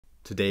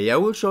Today I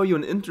will show you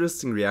an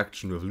interesting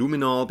reaction with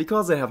luminol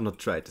because I have not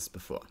tried this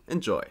before.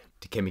 Enjoy!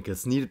 The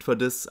chemicals needed for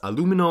this are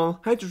luminol,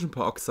 hydrogen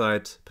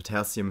peroxide,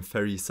 potassium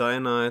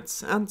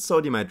ferricyanide and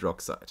sodium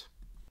hydroxide.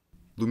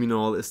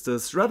 Luminol is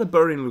this rather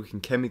boring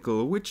looking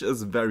chemical which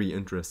is very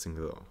interesting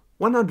though.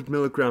 100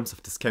 mg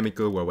of this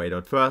chemical were weighed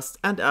out first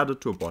and added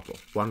to a bottle.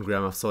 1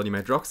 gram of sodium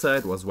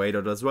hydroxide was weighed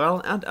out as well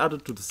and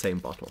added to the same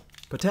bottle.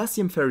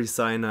 Potassium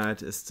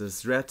ferricyanide is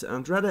this red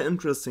and rather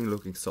interesting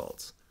looking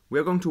salt. We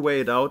are going to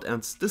weigh it out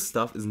and this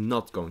stuff is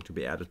not going to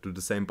be added to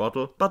the same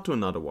bottle but to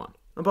another one.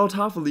 About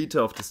half a liter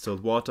of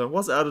distilled water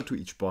was added to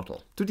each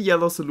bottle. To the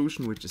yellow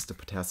solution, which is the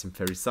potassium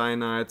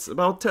ferricyanide,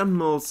 about 10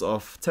 ml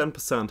of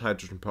 10%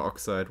 hydrogen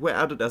peroxide were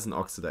added as an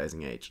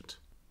oxidizing agent.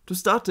 To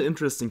start the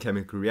interesting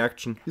chemical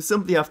reaction, you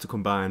simply have to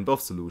combine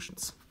both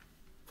solutions.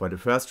 For the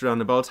first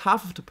run, about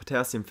half of the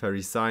potassium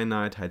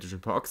ferricyanide hydrogen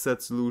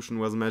peroxide solution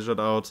was measured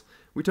out,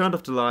 we turned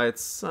off the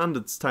lights and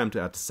it's time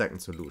to add the second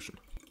solution.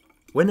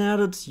 When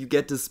added, you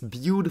get this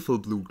beautiful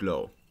blue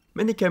glow.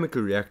 Many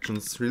chemical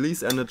reactions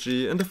release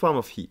energy in the form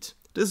of heat.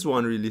 This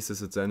one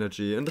releases its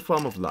energy in the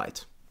form of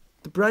light.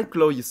 The bright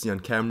glow you see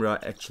on camera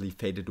actually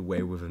faded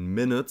away within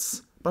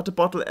minutes, but the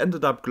bottle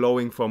ended up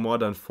glowing for more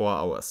than 4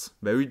 hours.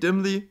 Very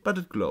dimly, but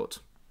it glowed.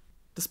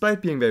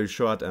 Despite being very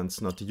short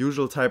and not the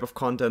usual type of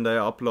content I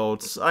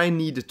upload, I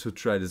needed to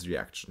try this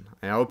reaction.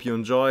 I hope you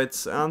enjoyed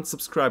and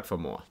subscribe for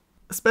more.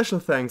 A special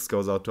thanks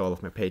goes out to all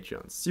of my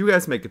Patreons. You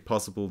guys make it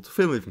possible to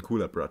film even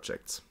cooler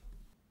projects.